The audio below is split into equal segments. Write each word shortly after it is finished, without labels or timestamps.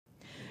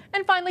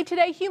And finally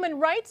today, Human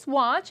Rights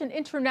Watch, an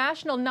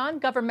international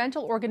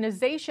non-governmental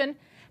organization,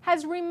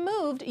 has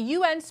removed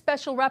UN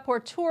Special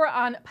Rapporteur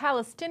on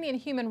Palestinian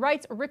human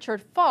rights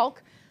Richard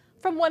Falk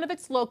from one of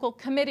its local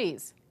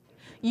committees.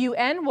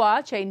 UN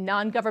Watch, a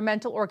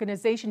non-governmental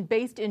organization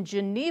based in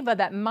Geneva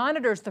that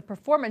monitors the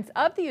performance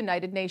of the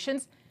United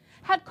Nations,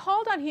 had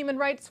called on Human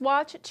Rights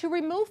Watch to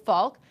remove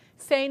Falk,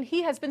 saying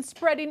he has been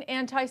spreading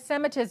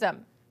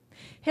anti-Semitism.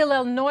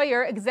 Hillel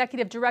Neuer,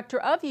 executive director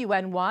of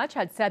UN Watch,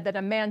 had said that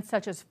a man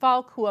such as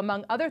Falk, who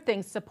among other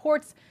things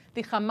supports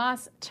the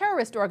Hamas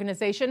terrorist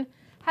organization,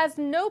 has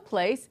no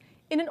place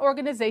in an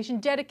organization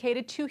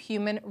dedicated to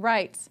human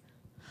rights.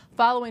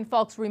 Following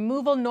Falk's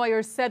removal,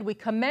 Neuer said, "We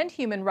commend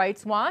Human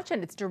Rights Watch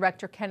and its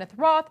director Kenneth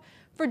Roth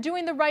for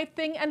doing the right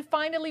thing and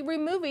finally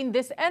removing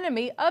this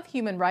enemy of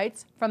human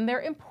rights from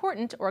their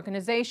important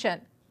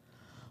organization."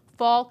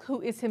 Falk, who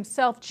is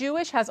himself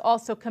Jewish, has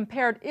also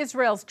compared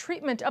Israel's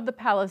treatment of the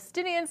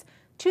Palestinians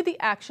to the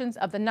actions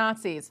of the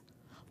Nazis.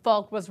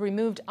 Falk was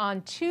removed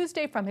on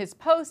Tuesday from his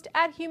post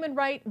at Human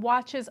Rights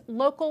Watch's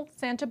local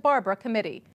Santa Barbara committee.